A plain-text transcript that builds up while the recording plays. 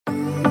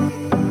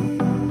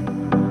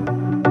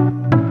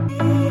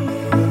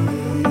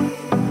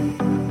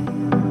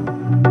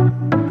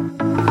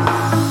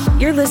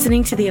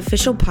listening to the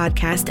official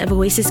podcast of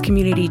Oasis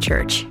Community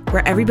Church,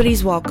 where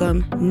everybody's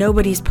welcome,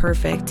 nobody's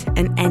perfect,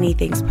 and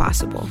anything's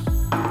possible.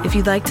 If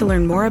you'd like to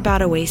learn more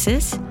about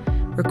Oasis,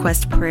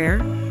 request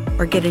prayer,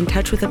 or get in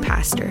touch with a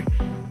pastor,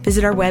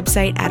 visit our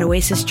website at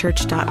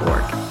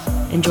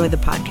oasischurch.org. Enjoy the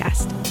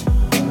podcast.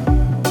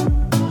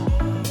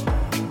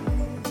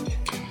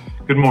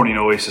 Good morning,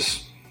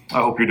 Oasis.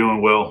 I hope you're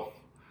doing well.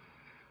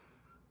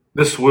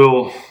 This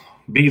will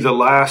be the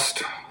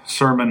last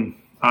sermon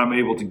I'm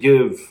able to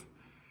give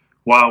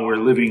while we're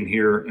living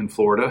here in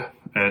Florida.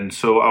 And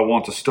so I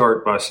want to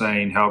start by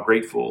saying how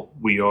grateful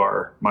we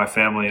are, my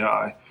family and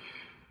I,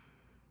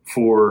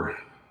 for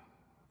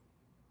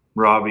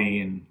Robbie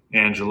and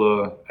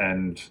Angela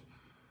and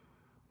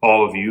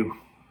all of you.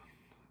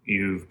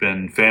 You've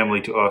been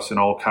family to us in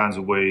all kinds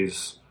of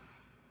ways,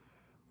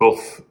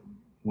 both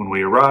when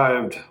we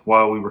arrived,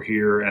 while we were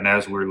here, and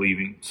as we're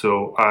leaving.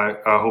 So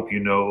I hope you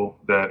know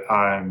that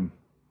I'm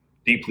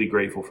deeply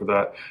grateful for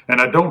that.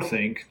 And I don't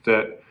think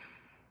that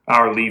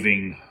our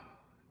leaving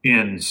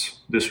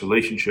ends this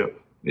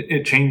relationship.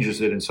 It changes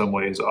it in some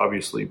ways,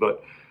 obviously,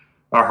 but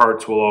our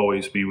hearts will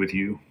always be with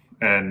you,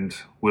 and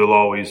we'll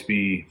always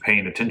be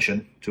paying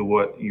attention to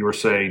what you're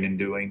saying and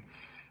doing,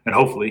 and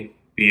hopefully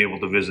be able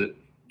to visit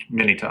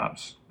many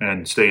times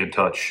and stay in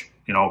touch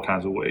in all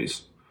kinds of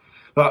ways.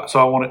 So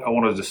I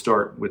wanted to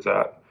start with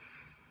that.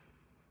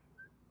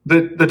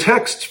 The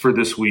texts for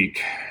this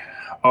week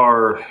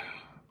are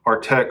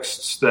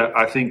texts that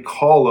I think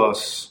call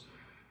us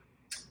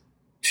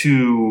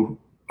to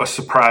a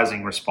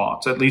surprising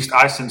response. At least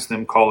I sense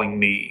them calling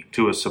me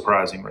to a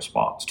surprising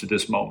response to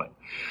this moment.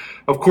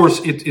 Of course,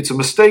 it's a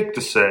mistake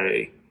to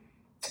say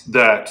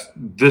that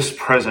this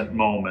present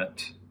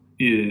moment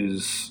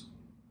is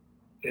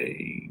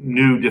a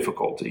new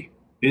difficulty.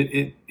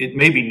 It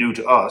may be new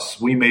to us.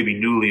 We may be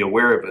newly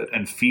aware of it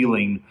and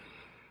feeling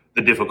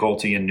the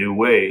difficulty in new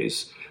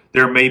ways.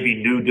 There may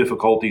be new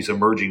difficulties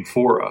emerging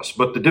for us.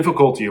 But the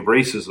difficulty of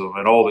racism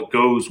and all that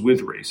goes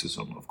with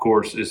racism, of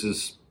course, is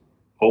as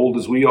old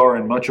as we are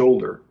and much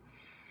older.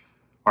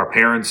 Our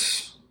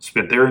parents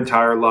spent their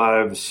entire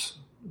lives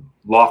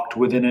locked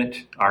within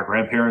it. Our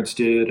grandparents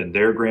did, and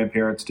their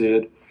grandparents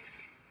did. I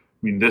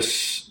mean,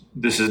 this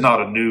is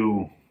not a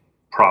new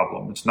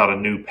problem. It's not a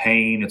new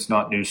pain. It's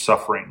not new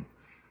suffering.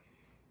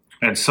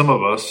 And some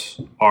of us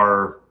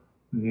are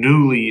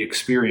newly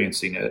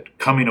experiencing it,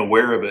 coming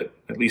aware of it,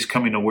 at least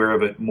coming aware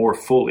of it more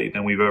fully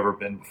than we've ever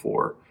been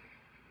before.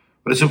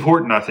 But it's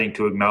important, I think,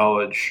 to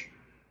acknowledge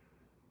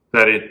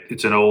that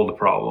it's an old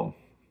problem,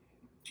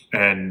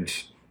 and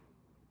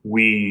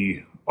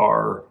we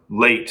are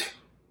late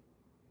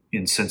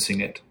in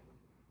sensing it.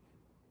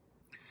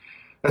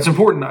 That's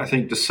important, I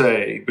think, to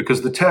say,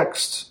 because the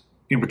text,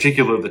 in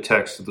particular the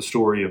text of the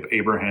story of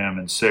Abraham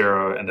and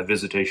Sarah and the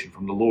visitation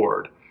from the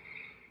Lord,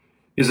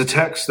 is a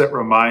text that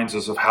reminds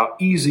us of how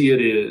easy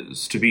it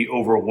is to be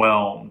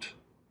overwhelmed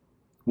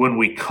when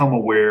we come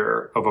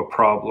aware of a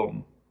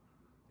problem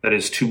that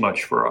is too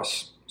much for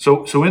us.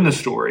 So in the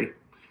story,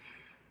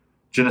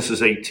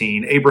 Genesis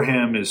 18,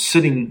 Abraham is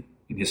sitting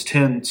in his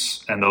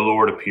tents and the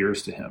Lord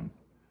appears to him.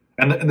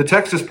 And the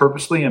text is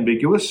purposely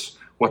ambiguous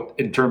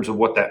in terms of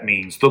what that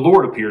means. The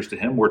Lord appears to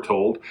him, we're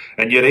told,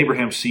 and yet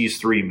Abraham sees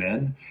three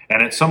men.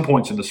 And at some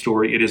points in the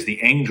story, it is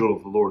the angel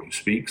of the Lord who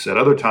speaks. At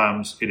other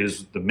times, it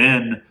is the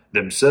men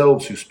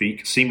themselves who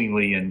speak,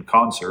 seemingly in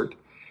concert.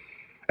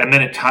 And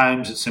then at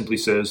times, it simply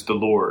says, the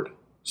Lord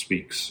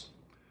speaks.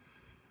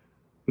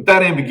 But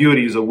that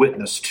ambiguity is a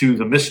witness to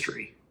the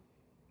mystery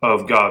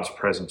of God's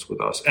presence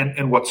with us.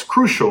 And what's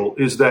crucial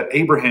is that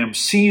Abraham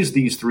sees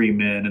these three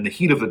men in the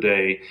heat of the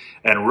day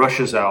and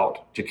rushes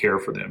out to care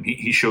for them.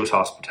 He shows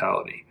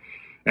hospitality.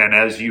 And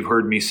as you've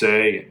heard me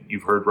say, and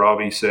you've heard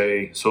Robbie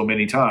say so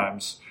many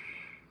times,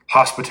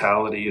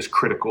 hospitality is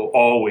critical,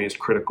 always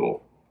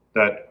critical,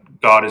 that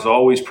God is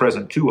always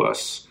present to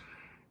us.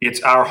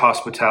 It's our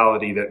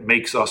hospitality that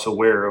makes us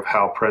aware of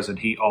how present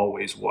he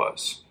always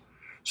was.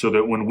 So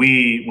that when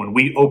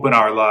we open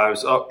our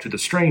lives up to the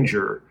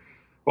stranger,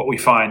 what we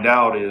find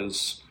out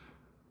is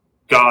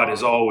God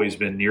has always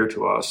been near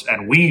to us,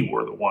 and we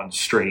were the ones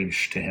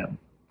strange to him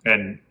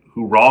and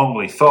who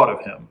wrongly thought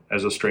of him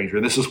as a stranger.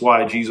 And this is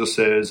why Jesus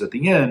says at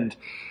the end,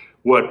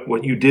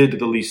 what you did to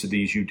the least of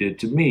these, you did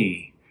to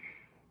me.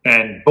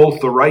 And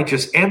both the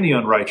righteous and the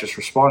unrighteous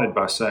respond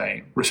by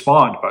saying,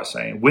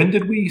 when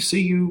did we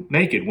see you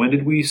naked? When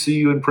did we see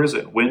you in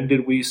prison? When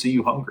did we see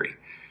you hungry?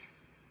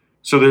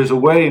 So there's a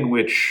way in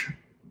which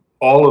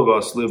all of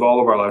us live all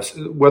of our lives,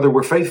 whether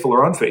we're faithful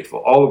or unfaithful,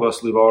 all of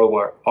us live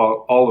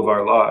all of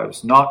our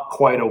lives not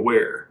quite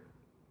aware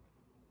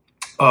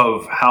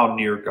of how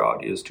near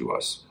God is to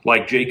us.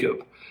 Like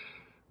Jacob,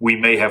 we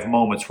may have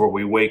moments where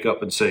we wake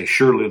up and say,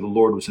 surely the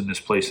Lord was in this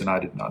place and I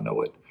did not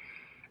know it.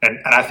 And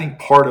I think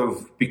part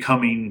of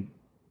becoming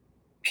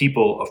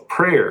people of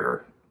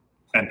prayer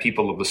and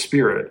people of the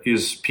Spirit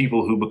is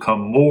people who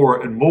become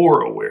more and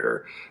more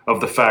aware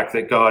of the fact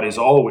that God is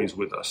always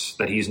with us,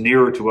 that he's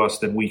nearer to us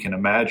than we can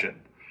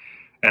imagine,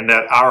 and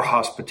that our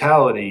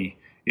hospitality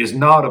is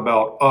not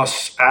about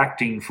us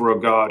acting for a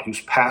God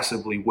who's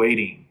passively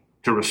waiting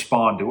to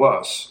respond to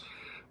us,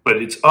 but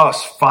it's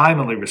us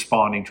finally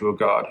responding to a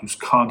God who's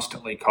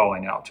constantly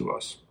calling out to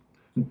us.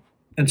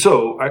 And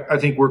so I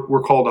think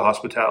we're called to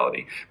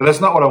hospitality, but that's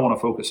not what I want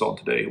to focus on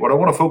today. What I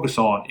want to focus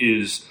on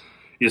is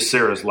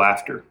Sarah's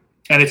laughter.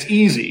 And it's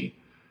easy,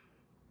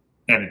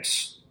 and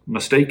it's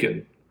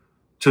mistaken,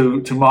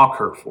 to mock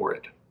her for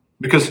it.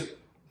 Because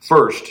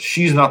first,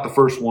 she's not the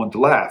first one to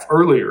laugh.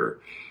 Earlier,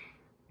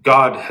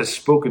 God has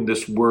spoken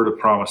this word of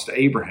promise to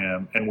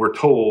Abraham, and we're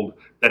told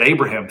that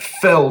Abraham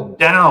fell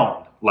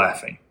down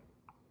laughing.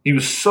 He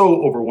was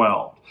so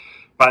overwhelmed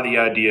by the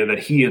idea that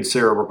he and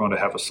Sarah were going to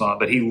have a son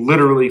that he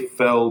literally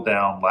fell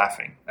down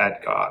laughing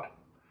at God.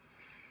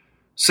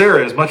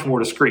 Sarah is much more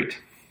discreet,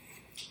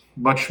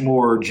 much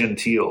more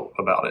genteel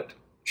about it.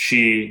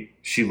 She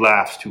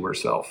laughs to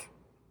herself.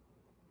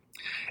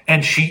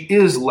 And she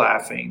is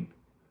laughing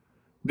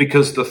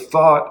because the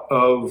thought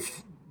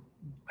of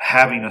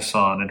having a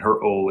son in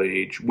her old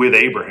age with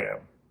Abraham,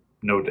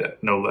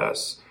 no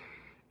less,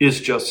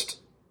 is just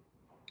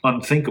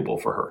unthinkable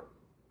for her.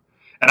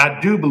 And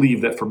I do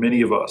believe that for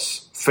many of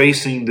us,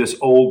 facing this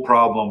old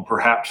problem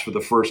perhaps for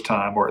the first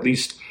time, or at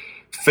least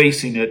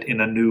facing it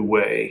in a new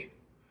way,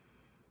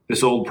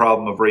 this old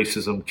problem of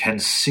racism can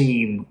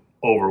seem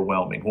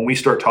overwhelming. When we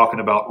start talking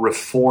about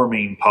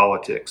reforming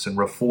politics and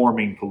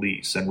reforming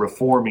police and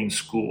reforming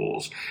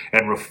schools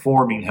and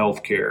reforming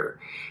healthcare,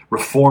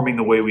 reforming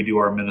the way we do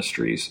our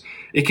ministries,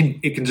 it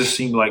can just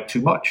seem like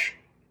too much.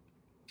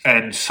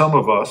 And some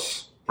of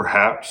us,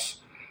 perhaps,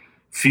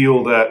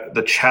 feel that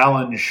the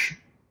challenge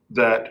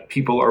that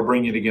people are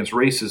bringing against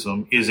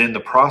racism is in the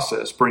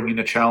process bringing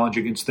a challenge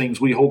against things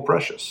we hold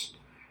precious.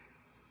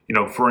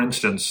 For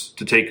instance,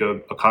 to take a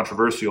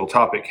controversial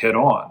topic head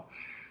on,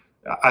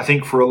 I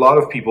think for a lot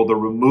of people, the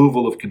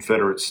removal of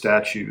Confederate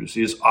statues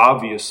is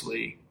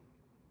obviously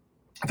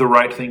the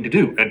right thing to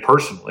do. And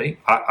personally,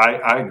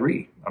 I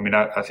agree.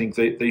 I think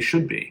they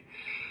should be.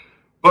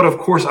 But of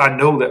course, I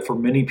know that for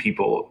many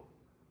people,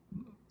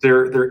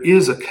 there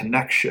is a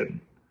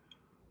connection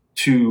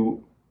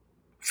to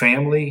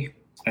family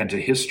and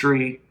to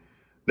history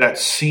that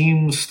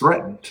seems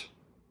threatened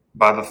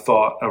by the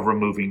thought of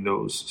removing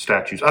those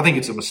statues. I think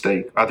it's a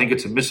mistake. I think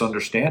it's a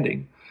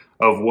misunderstanding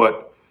of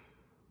what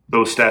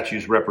those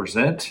statues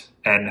represent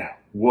and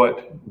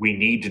what we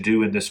need to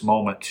do in this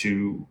moment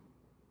to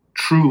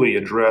truly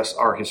address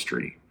our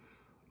history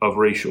of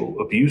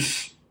racial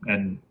abuse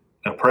and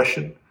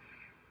oppression.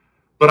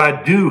 But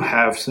I do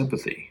have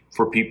sympathy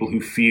for people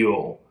who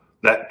feel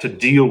that to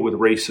deal with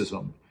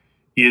racism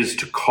is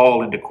to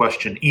call into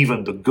question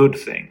even the good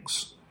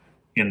things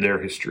in their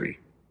history.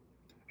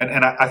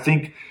 And I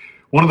think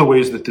one of the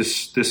ways that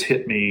this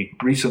hit me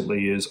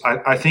recently is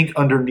I think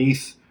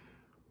underneath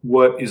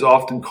what is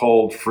often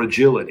called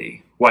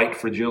fragility, white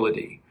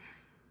fragility,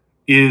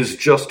 is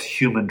just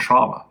human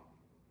trauma.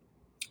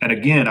 And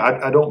again,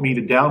 I don't mean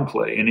to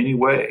downplay in any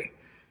way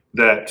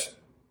that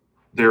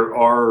there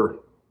are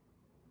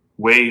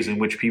ways in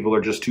which people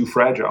are just too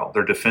fragile.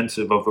 They're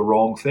defensive of the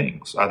wrong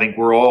things. I think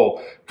we're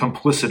all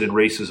complicit in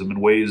racism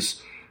in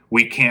ways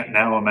we can't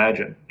now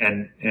imagine.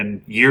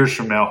 And years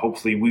from now,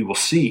 hopefully we will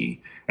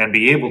see and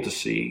be able to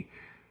see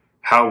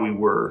how we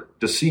were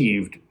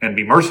deceived and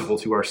be merciful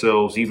to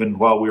ourselves even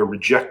while we are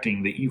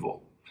rejecting the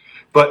evil.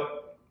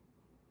 But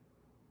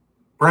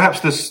perhaps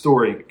this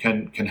story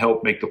can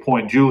help make the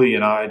point. Julie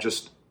and I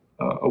just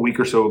a week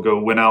or so ago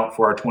went out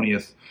for our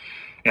 20th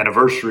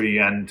anniversary,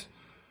 and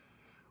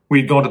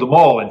we'd gone to the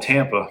mall in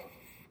Tampa,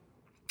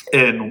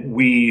 and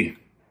we,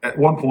 at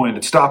one point,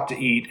 had stopped to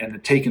eat and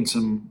had taken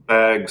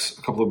a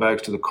couple of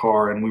bags to the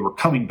car, and we were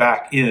coming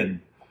back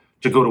in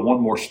to go to one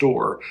more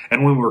store.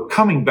 And when we were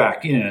coming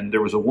back in,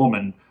 there was a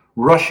woman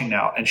rushing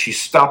out, and she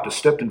stepped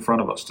in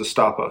front of us to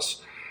stop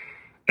us.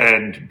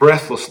 And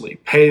breathlessly,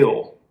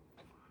 pale,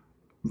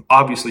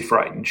 obviously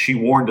frightened, she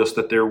warned us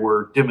that there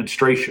were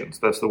demonstrations,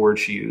 that's the word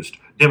she used,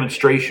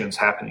 demonstrations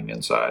happening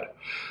inside.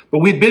 But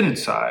we'd been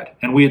inside,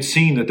 and we had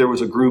seen that there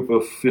was a group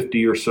of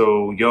 50 or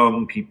so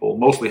young people,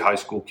 mostly high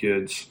school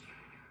kids,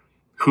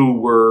 who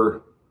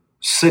were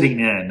sitting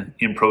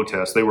in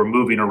protest. They were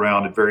moving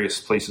around at various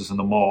places in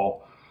the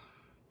mall,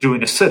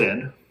 doing a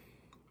sit-in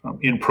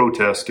in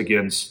protest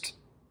against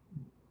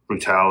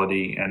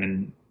brutality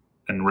and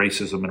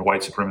racism and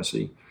white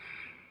supremacy.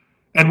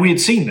 And we had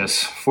seen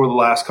this for the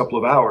last couple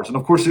of hours. And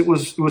of course, it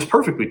was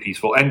perfectly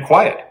peaceful and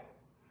quiet.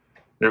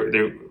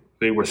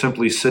 They were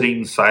simply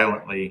sitting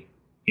silently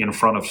in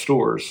front of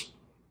stores.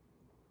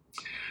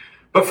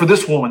 But for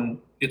this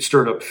woman, it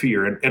stirred up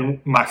fear.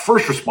 And my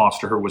first response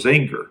to her was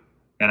anger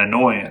and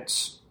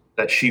annoyance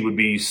that she would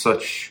be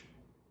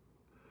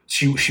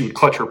she would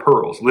clutch her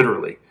pearls,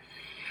 literally.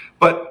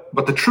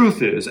 But the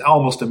truth is,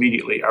 almost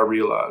immediately, I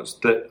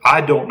realized that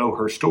I don't know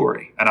her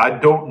story, and I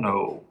don't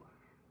know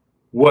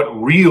what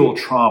real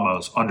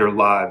traumas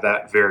underlie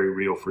that very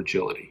real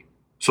fragility.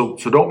 So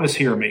don't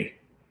mishear me.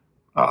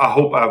 I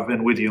hope I've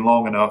been with you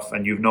long enough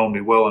and you've known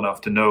me well enough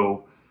to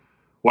know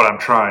what I'm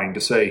trying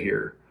to say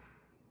here.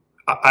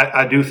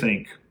 I do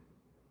think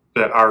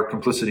that our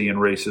complicity in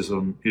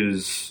racism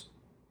is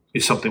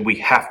is something we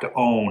have to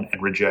own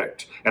and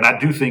reject. And I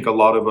do think a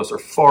lot of us are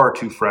far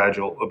too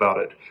fragile about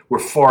it. We're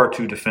far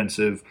too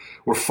defensive.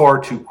 We're far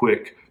too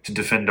quick to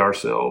defend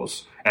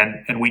ourselves.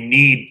 And we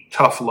need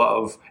tough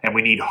love and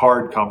we need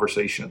hard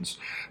conversations.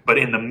 But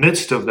in the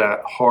midst of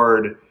that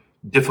hard,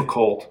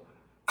 difficult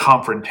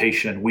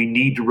confrontation, we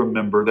need to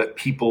remember that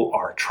people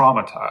are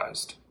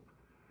traumatized,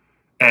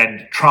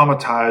 and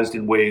traumatized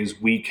in ways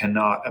we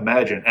cannot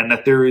imagine, and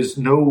that there is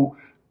no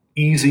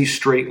easy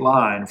straight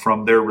line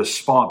from their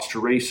response to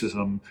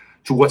racism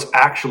to what's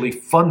actually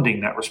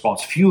funding that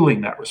response,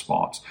 fueling that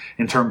response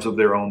in terms of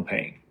their own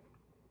pain.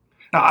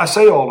 Now, I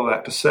say all of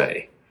that to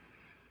say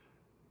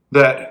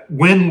that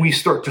when we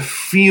start to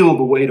feel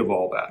the weight of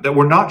all that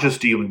we're not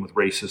just dealing with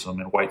racism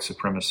and white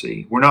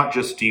supremacy, we're not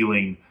just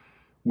dealing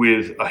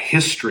with a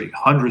history,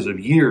 hundreds of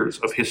years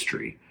of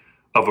history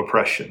of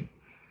oppression.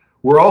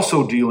 We're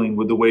also dealing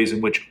with the ways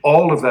in which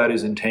all of that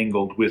is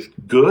entangled with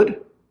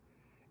good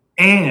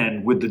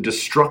and with the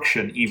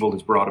destruction evil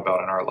has brought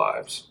about in our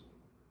lives.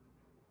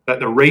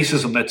 That the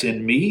racism that's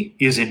in me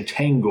is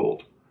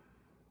entangled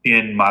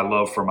in my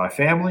love for my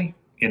family,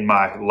 in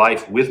my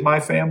life with my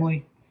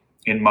family,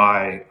 in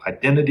my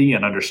identity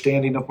and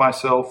understanding of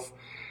myself,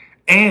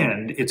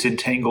 and it's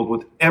entangled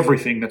with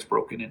everything that's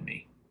broken in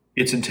me.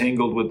 It's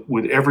entangled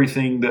with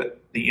everything that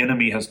the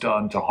enemy has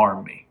done to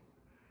harm me.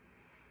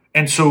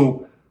 And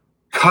so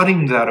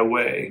cutting that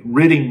away,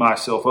 ridding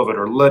myself of it,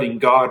 or letting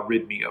God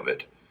rid me of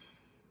it,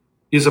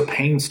 is a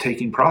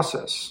painstaking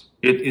process.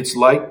 It's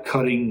like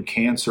cutting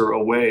cancer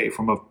away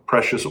from a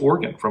precious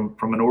organ, from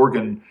an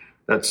organ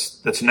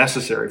that's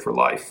necessary for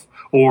life.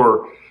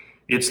 Or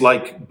it's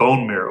like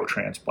bone marrow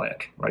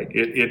transplant, right?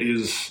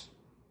 It's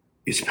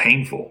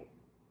painful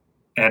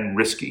and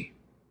risky.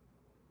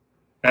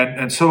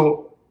 And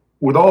so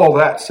with all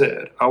that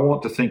said, I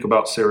want to think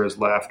about Sarah's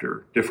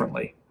laughter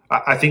differently.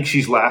 I think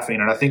she's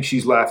laughing, and I think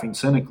she's laughing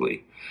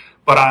cynically,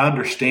 but I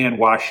understand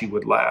why she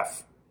would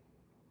laugh.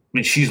 I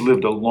mean, she's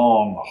lived a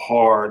long,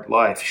 hard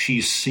life.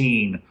 She's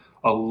seen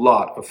a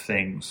lot of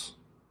things.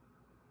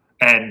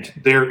 And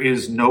there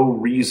is no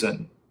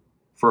reason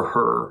for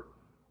her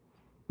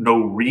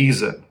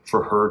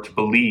to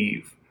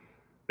believe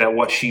that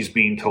what she's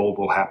being told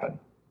will happen.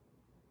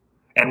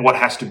 And what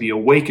has to be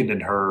awakened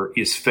in her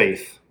is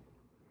faith.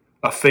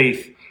 A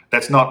faith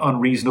that's not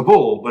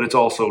unreasonable, but it's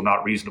also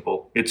not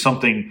reasonable. It's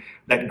something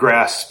that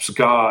grasps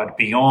God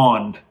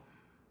beyond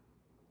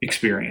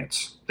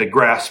experience, that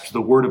grasps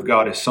the Word of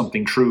God as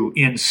something true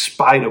in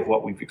spite of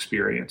what we've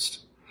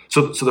experienced.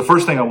 So the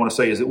first thing I want to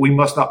say is that we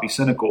must not be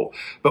cynical,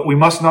 but we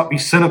must not be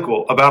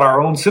cynical about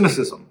our own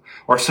cynicism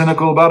or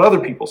cynical about other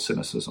people's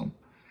cynicism.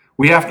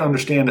 We have to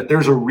understand that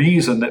there's a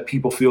reason that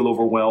people feel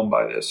overwhelmed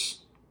by this.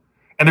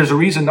 And there's a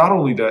reason not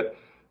only that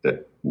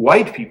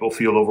white people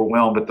feel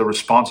overwhelmed at the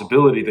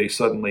responsibility they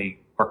suddenly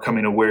are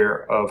coming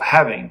aware of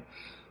having,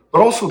 but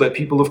also that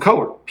people of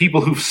color, people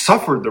who've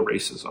suffered the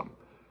racism,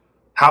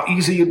 how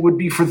easy it would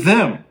be for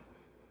them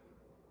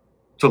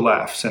to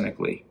laugh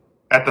cynically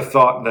at the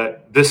thought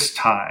that this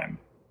time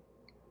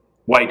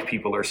white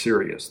people are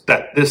serious,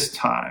 that this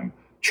time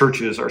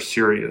churches are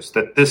serious,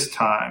 that this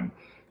time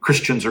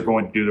Christians are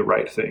going to do the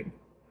right thing.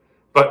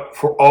 But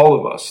for all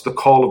of us, the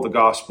call of the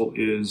gospel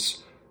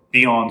is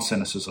beyond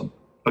cynicism.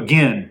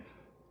 Again,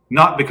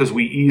 not because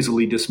we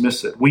easily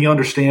dismiss it. We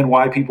understand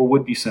why people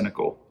would be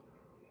cynical,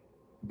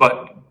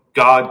 but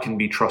God can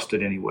be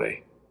trusted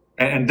anyway.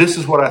 And this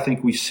is what I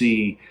think we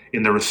see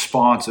in the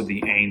response of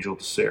the angel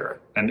to Sarah.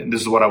 And this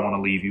is what I want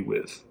to leave you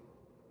with.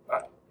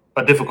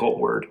 A difficult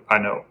word, I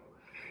know,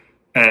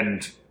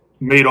 and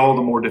made all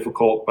the more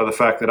difficult by the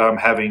fact that I'm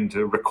having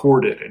to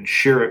record it and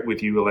share it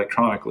with you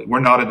electronically. We're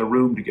not in the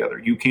room together.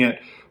 You can't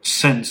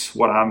sense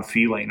what I'm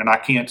feeling, and I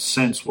can't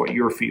sense what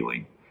you're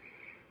feeling.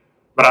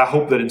 But I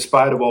hope that in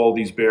spite of all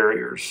these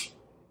barriers,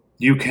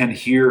 you can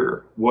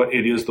hear what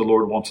it is the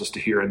Lord wants us to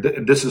hear.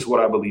 And this is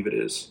what I believe it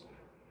is.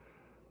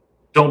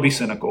 Don't be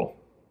cynical.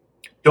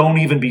 Don't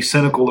even be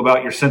cynical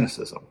about your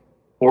cynicism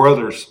or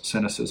others'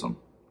 cynicism.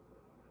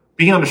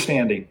 Be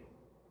understanding.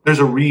 There's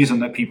a reason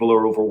that people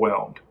are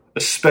overwhelmed,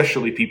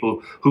 especially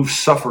people who've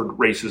suffered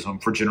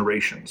racism for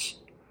generations.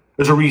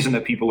 There's a reason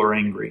that people are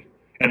angry.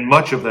 And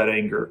much of that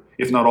anger,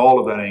 if not all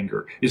of that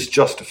anger, is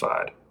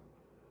justified.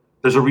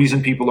 There's a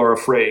reason people are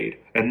afraid,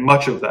 and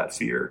much of that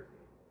fear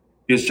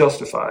is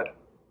justified.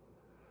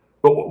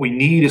 But what we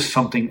need is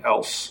something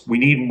else. We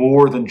need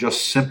more than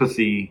just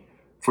sympathy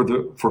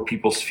for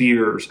people's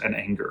fears and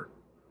anger.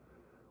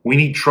 We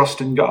need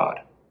trust in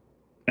God.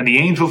 And the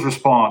angel's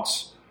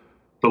response,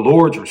 the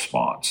Lord's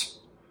response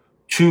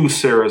to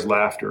Sarah's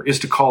laughter, is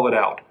to call it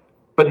out,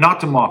 but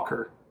not to mock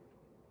her,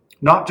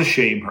 not to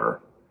shame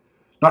her,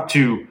 not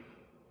to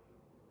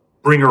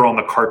bring her on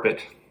the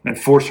carpet and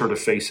force her to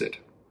face it.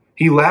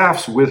 He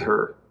laughs with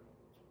her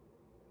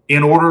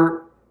in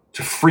order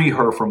to free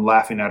her from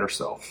laughing at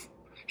herself.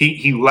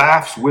 He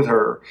laughs with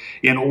her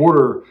in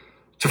order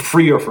to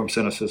free her from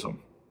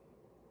cynicism.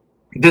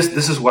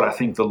 This is what I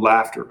think the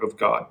laughter of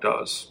God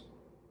does.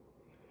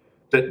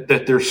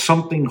 That there's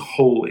something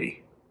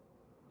holy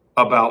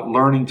about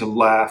learning to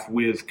laugh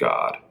with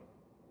God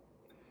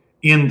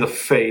in the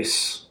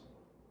face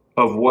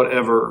of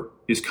whatever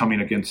is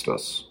coming against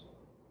us,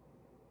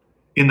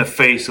 in the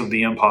face of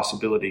the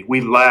impossibility.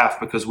 We laugh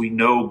because we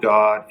know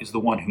God is the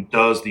one who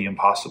does the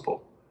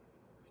impossible.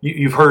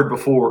 You've heard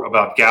before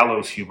about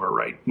gallows humor,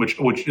 right?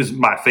 Which is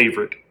my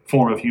favorite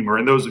form of humor.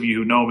 And those of you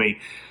who know me,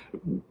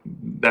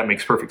 that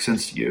makes perfect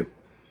sense to you.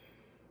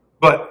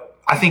 But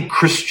I think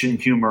Christian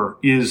humor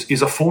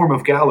is a form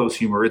of gallows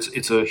humor.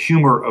 It's a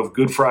humor of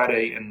Good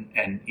Friday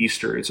and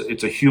Easter.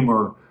 It's a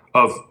humor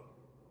of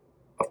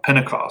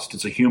Pentecost.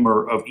 It's a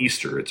humor of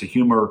Easter. It's a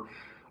humor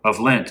of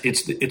Lent.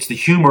 It's the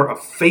humor of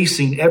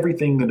facing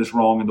everything that is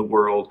wrong in the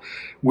world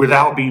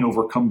without being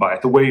overcome by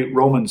it. The way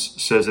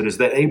Romans says it is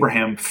that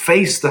Abraham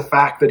faced the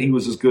fact that he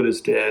was as good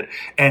as dead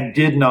and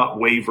did not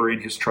waver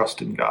in his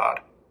trust in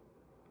God.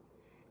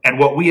 And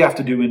what we have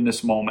to do in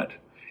this moment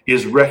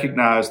is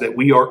recognize that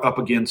we are up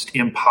against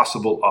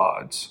impossible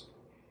odds.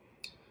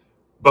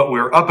 But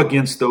we're up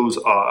against those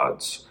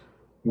odds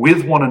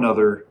with one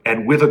another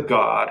and with a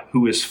God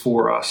who is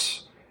for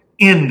us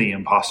in the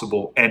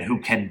impossible and who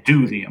can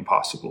do the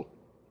impossible.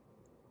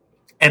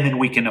 And then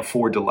we can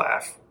afford to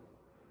laugh.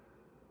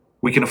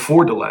 We can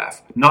afford to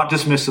laugh, not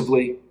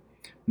dismissively,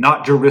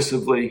 not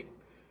derisively,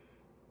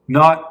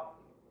 not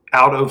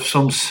out of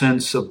some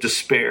sense of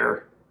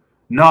despair,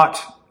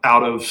 not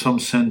out of some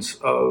sense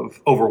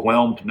of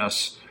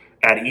overwhelmedness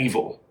at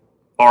evil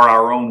or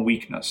our own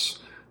weakness,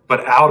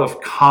 but out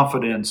of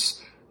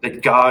confidence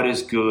that God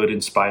is good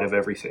in spite of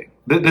everything.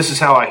 This is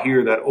how I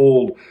hear that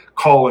old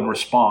call and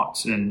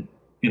response in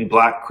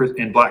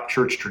black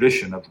church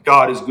tradition of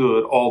God is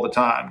good all the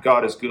time.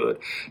 God is good.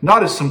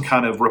 Not as some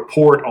kind of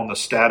report on the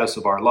status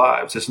of our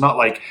lives. It's not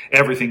like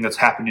everything that's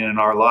happening in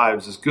our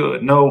lives is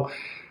good. No,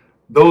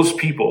 those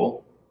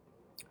people,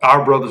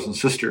 our brothers and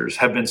sisters,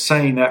 have been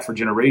saying that for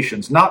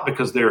generations, not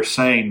because they're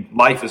saying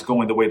life is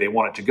going the way they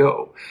want it to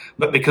go,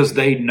 but because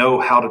they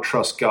know how to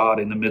trust God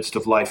in the midst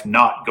of life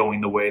not going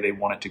the way they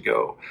want it to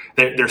go.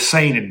 They're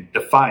saying in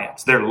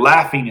defiance. They're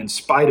laughing in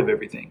spite of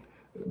everything.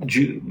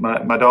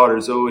 My daughter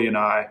Zoe and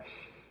I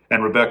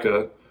and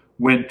Rebecca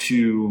went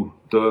to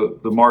the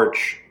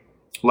march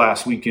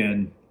last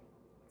weekend,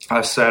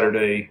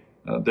 Saturday,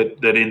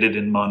 that ended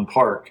in Munn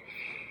Park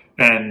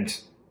and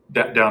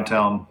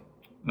downtown.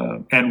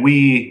 And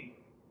we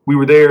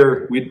were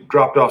there. We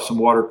dropped off some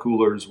water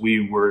coolers.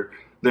 We were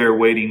there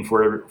waiting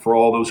for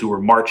all those who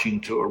were marching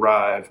to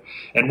arrive.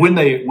 And when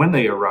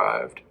they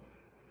arrived,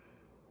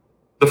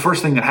 the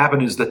first thing that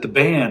happened is that the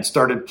band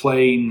started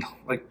playing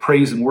like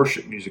praise and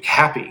worship music,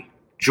 happy,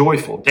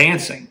 joyful,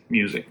 dancing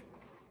music.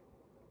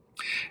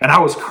 And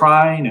I was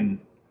crying and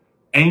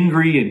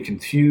angry and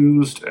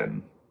confused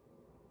and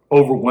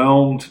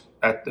overwhelmed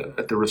at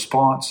the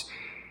response.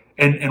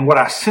 And what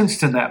I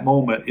sensed in that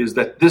moment is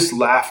that this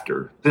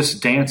laughter, this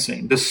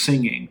dancing, this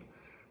singing,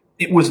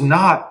 it was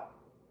not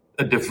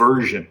a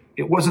diversion.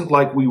 It wasn't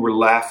like we were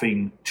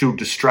laughing to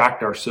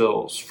distract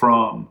ourselves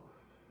from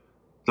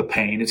the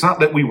pain. It's not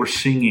that we were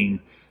singing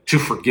to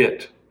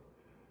forget.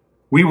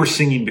 We were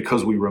singing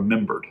because we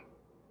remembered.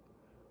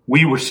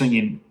 We were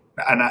singing,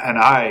 and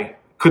I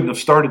couldn't have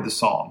started the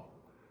song,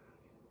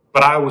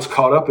 but I was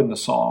caught up in the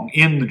song,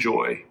 in the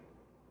joy,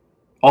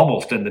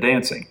 almost in the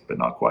dancing, but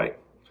not quite.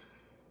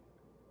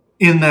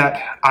 In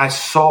that I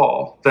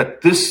saw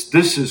that this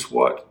is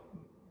what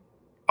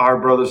our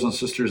brothers and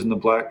sisters in the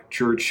Black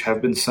church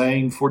have been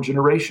saying for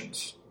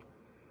generations.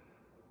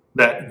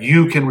 That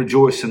you can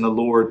rejoice in the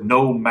Lord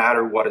no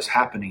matter what is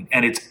happening.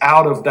 And it's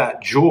out of that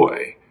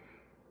joy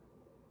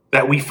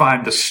that we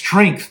find the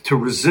strength to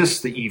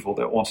resist the evil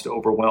that wants to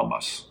overwhelm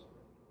us.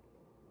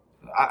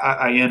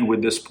 I end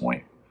with this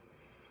point.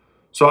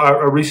 So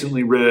I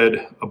recently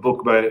read a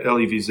book by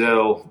Elie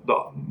Wiesel,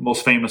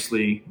 most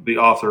famously the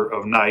author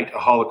of Night, a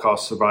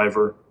Holocaust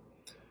survivor,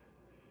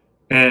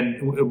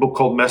 and a book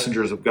called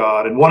Messengers of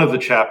God. And one of the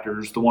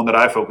chapters, the one that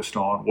I focused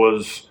on,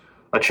 was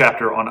a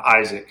chapter on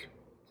Isaac,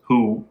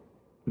 who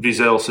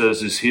Wiesel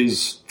says is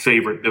his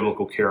favorite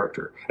biblical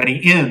character. And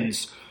he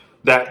ends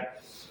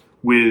that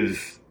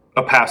with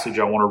a passage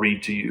I want to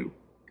read to you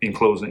in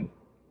closing.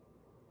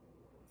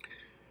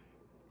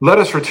 Let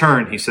us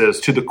return, he says,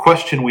 to the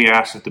question we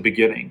asked at the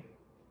beginning.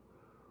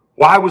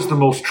 Why was the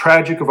most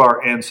tragic of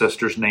our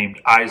ancestors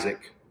named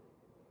Isaac,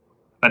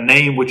 a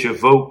name which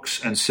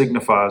evokes and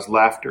signifies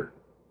laughter?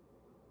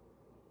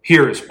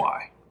 Here is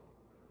why.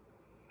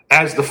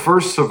 As the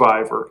first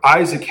survivor,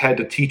 Isaac had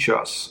to teach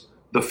us,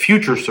 the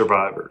future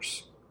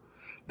survivors,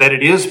 that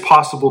it is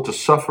possible to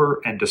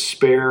suffer and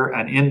despair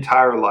an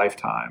entire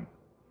lifetime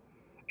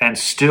and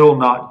still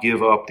not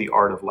give up the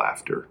art of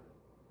laughter.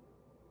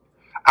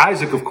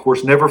 Isaac, of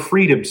course, never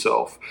freed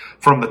himself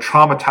from the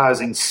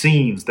traumatizing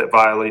scenes that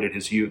violated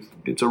his youth.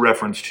 It's a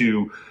reference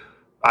to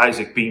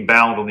Isaac being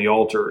bound on the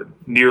altar and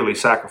nearly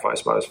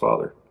sacrificed by his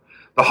father.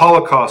 The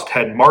Holocaust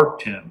had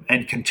marked him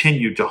and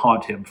continued to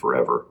haunt him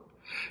forever.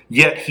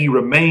 Yet he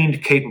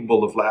remained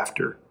capable of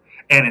laughter,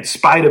 and in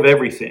spite of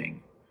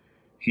everything,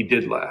 he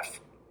did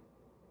laugh.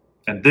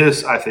 And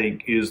this, I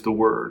think, is the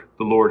word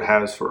the Lord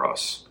has for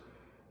us.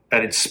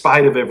 That in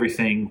spite of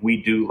everything,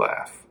 we do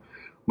laugh.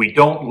 We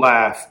don't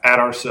laugh at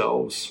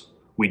ourselves.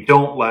 We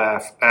don't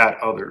laugh at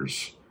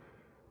others.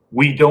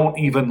 We don't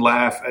even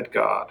laugh at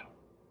God,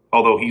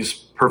 although he's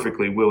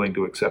perfectly willing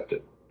to accept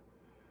it.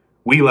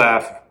 We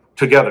laugh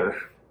together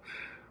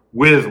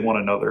with one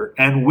another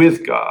and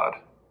with God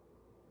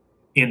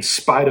in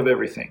spite of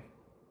everything.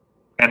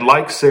 And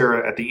like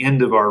Sarah at the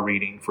end of our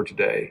reading for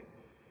today,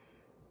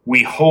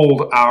 we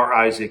hold our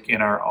Isaac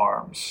in our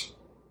arms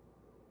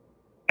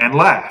and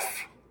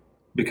laugh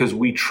because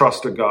we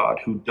trust a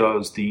God who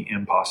does the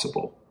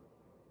impossible,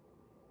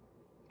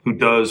 who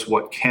does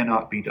what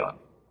cannot be done.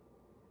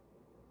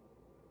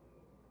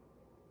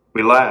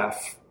 We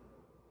laugh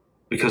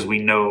because we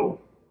know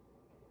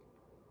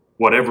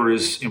whatever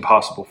is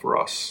impossible for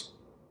us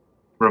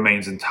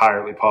remains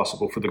entirely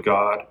possible for the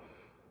God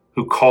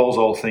who calls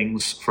all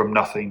things from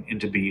nothing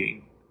into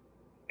being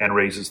and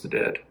raises the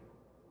dead.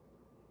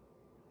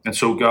 And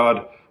so,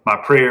 God, my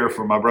prayer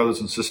for my brothers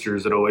and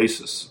sisters at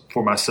Oasis,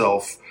 for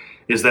myself,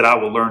 is that I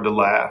will learn to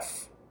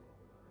laugh,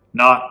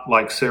 not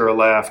like Sarah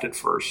laughed at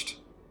first,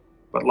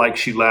 but like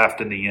she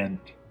laughed in the end,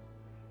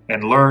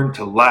 and learn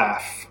to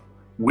laugh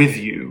with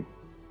you,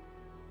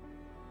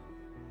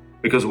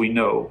 because we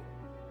know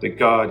that,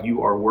 God,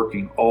 you are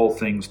working all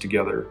things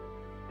together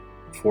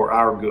for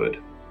our good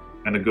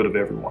and the good of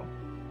everyone.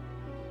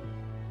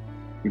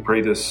 We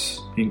pray this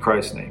in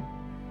Christ's name.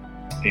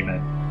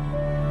 Amen.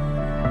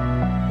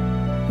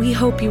 We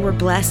hope you were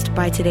blessed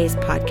by today's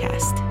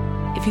podcast.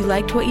 If you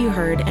liked what you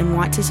heard and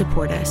want to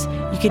support us,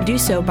 you can do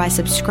so by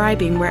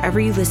subscribing wherever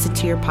you listen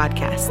to your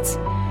podcasts.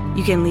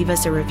 You can leave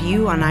us a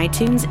review on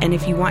iTunes, and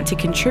if you want to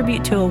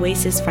contribute to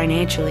Oasis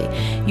financially,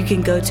 you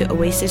can go to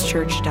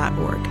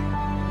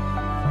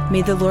oasischurch.org.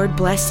 May the Lord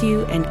bless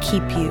you and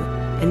keep you,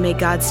 and may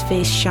God's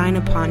face shine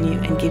upon you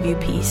and give you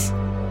peace.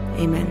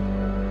 Amen.